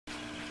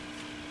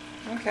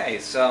Okay,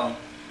 so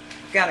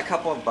I've got a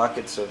couple of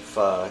buckets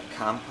of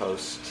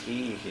compost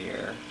tea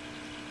here.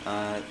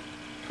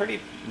 Pretty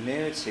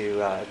new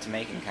to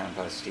making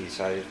compost tea,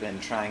 so I've been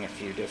trying a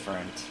few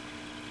different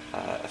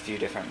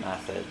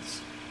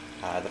methods.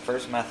 The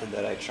first method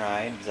that I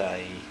tried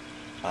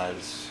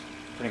is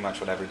pretty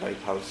much what everybody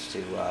posts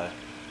to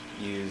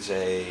use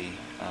a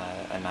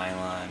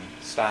nylon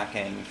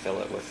stocking, fill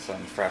it with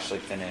some freshly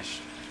finished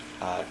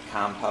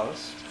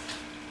compost,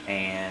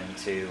 and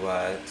to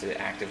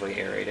actively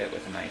aerate it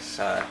with a nice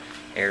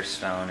air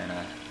stone in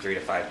a 3 to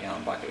 5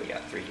 gallon bucket. We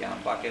got 3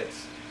 gallon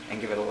buckets, and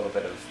give it a little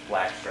bit of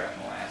blackstrap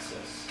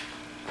molasses.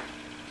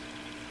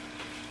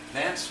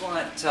 That's what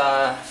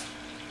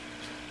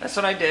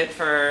I did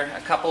for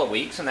a couple of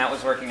weeks, and that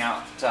was working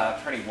out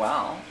pretty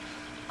well.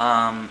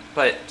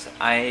 But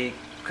I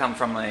come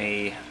from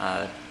a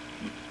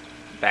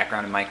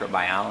background in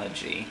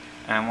microbiology,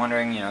 and I'm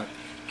wondering,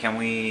 can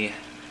we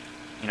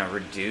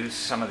reduce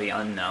some of the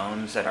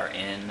unknowns that are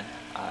in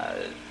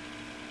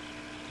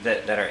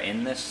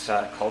this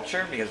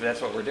culture, because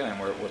that's what we're doing.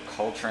 We're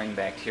culturing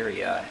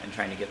bacteria and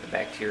trying to get the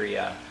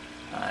bacteria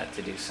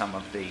to do some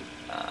of the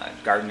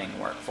gardening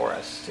work for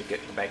us, to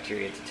get the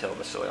bacteria to till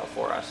the soil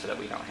for us so that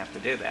we don't have to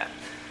do that.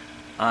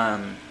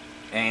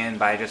 And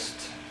by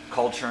just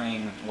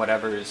culturing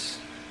whatever's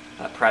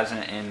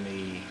present in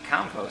the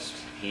compost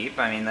heap,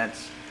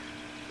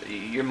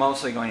 you're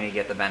mostly going to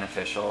get the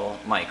beneficial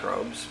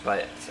microbes,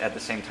 but at the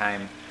same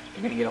time,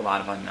 you're going to get a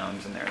lot of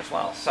unknowns in there as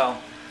well. So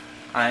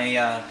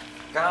I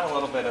got a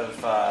little bit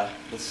of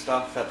the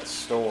stuff at the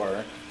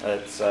store.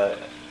 It's an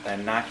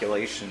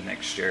inoculation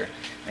mixture,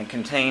 and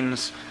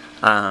contains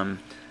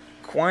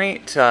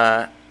quite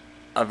a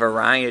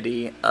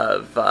variety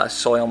of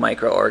soil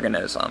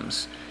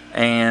microorganisms.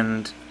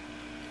 And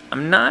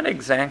I'm not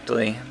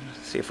exactly,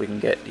 let's see if we can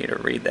get you to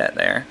read that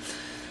there.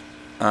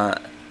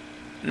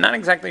 Not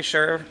exactly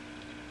sure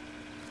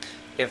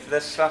if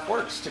this stuff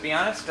works. To be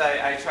honest,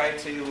 I tried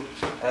to,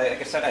 like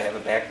I said, I have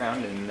a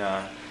background in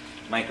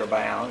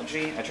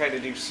microbiology. I tried to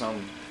do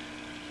some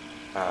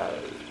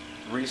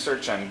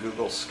research on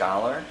Google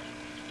Scholar,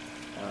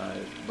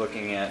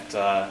 looking at,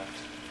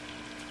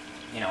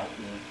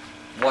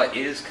 what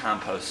is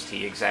compost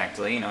tea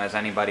exactly? Has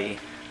anybody,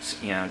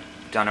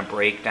 done a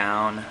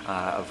breakdown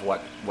of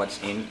what's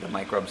in the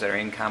microbes that are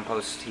in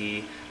compost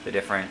tea, the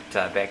different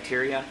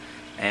bacteria?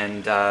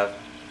 And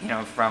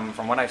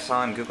from what I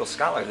saw in Google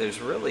Scholar, there's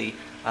really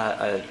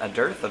a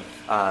dearth of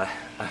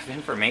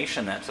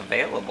information that's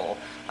available,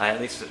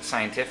 at least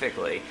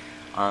scientifically.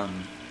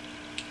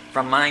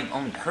 From my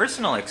own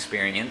personal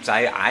experience,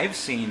 I've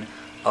seen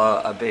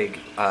a big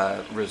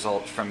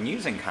result from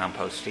using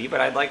compost tea,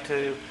 but I'd like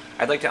to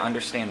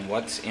understand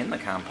what's in the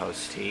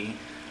compost tea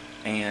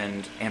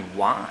and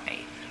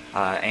why,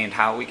 and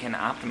how we can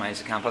optimize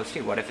the compost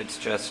tea. What if it's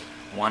just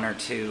 1 or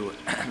 2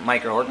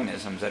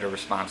 microorganisms that are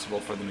responsible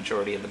for the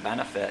majority of the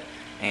benefit,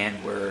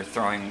 and we're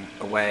throwing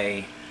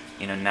away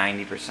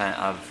 90%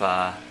 of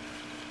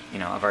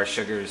our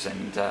sugars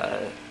and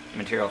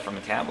material for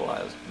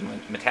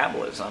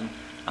metabolism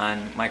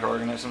on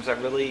microorganisms that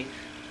really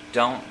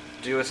don't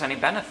do us any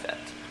benefit.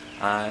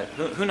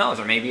 Who knows?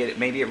 Or maybe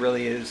it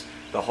really is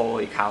the whole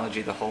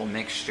ecology, the whole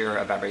mixture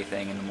of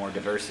everything, and the more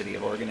diversity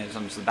of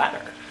organisms, the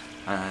better.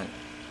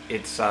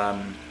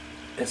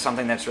 It's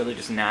something that's really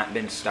just not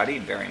been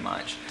studied very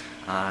much,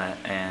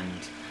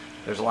 and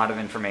there's a lot of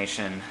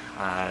information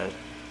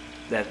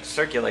that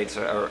circulates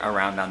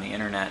around on the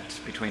internet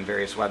between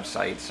various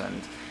websites,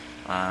 and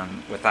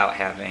without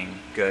having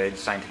good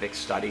scientific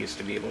studies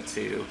to be able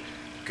to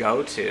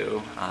go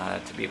to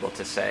be able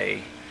to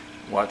say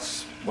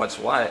what's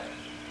what,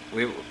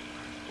 we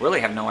really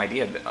have no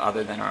idea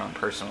other than our own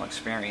personal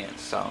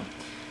experience. So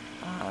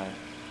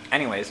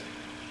anyways,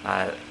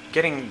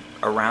 getting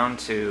around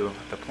to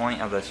the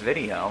point of this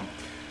video,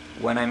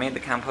 when I made the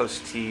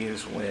compost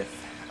teas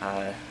with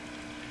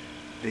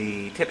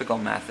the typical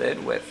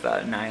method with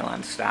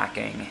nylon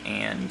stocking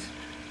and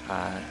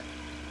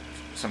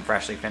some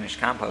freshly finished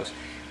compost,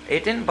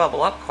 it didn't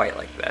bubble up quite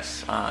like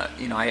this.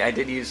 I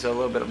did use a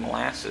little bit of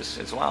molasses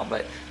as well,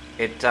 but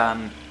they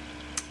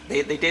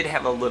did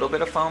have a little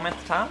bit of foam at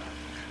the top.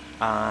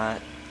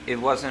 It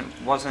wasn't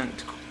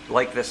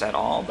like this at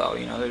all, though.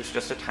 There's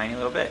just a tiny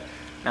little bit.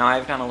 Now,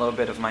 I've done a little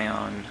bit of my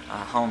own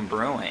home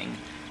brewing,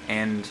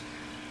 and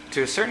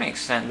to a certain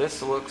extent,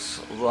 this looks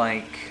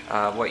like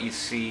what you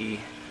see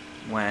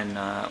when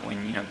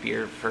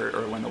beer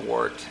or when the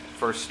wort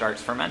first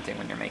starts fermenting,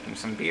 when you're making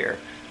some beer.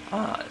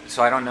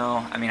 So I don't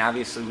know.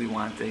 Obviously, we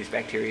want these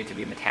bacteria to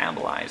be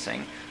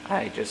metabolizing.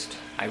 I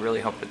really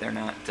hope that they're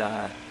not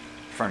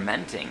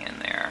fermenting in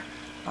there,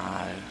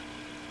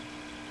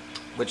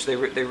 which they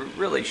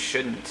really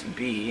shouldn't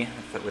be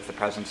with the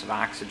presence of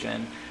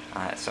oxygen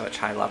at such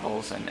high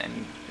levels and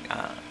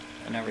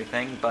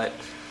everything. But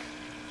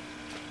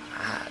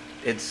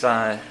it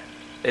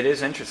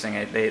is interesting.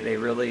 They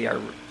really are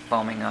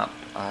foaming up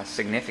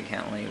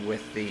significantly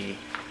with the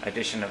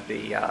addition of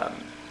a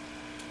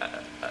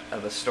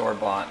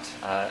store-bought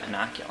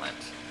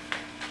inoculant.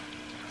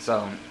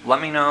 So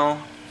let me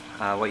know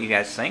what you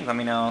guys think. Let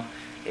me know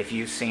if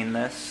you've seen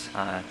this.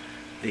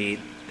 The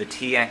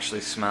tea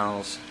actually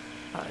smells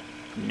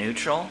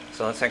neutral,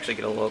 so let's actually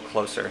get a little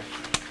closer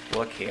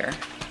look here.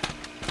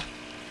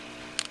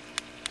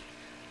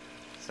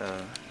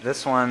 So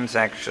this one's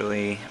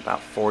actually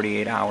about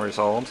 48 hours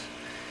old.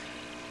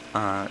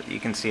 You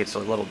can see it's a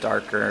little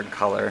darker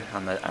color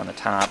on the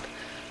top.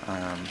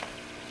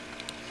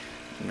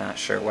 Not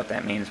sure what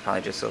that means.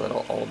 Probably just a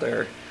little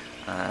older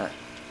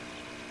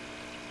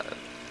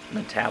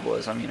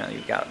metabolism. You know,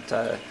 you've got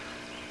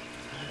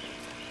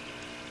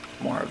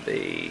more of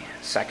the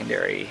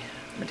secondary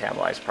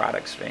metabolized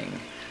products being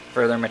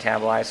further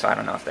metabolized. So I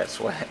don't know if that's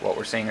what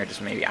we're seeing, or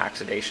just maybe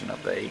oxidation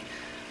of the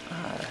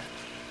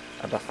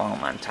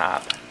foam on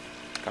top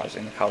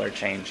causing the color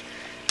change.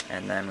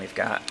 And then we've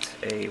got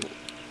a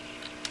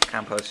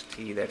compost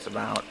tea that's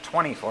about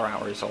 24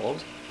 hours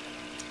old,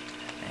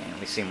 and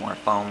we see more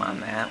foam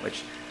on that,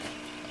 which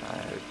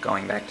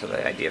going back to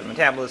the idea of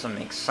metabolism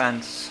makes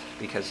sense,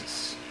 because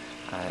it's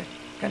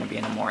going to be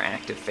in a more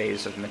active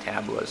phase of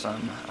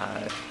metabolism,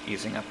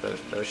 using up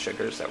those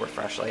sugars that were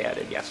freshly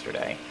added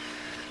yesterday.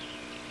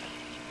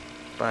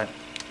 But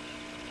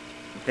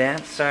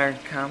that's our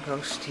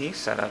compost tea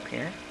setup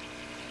here.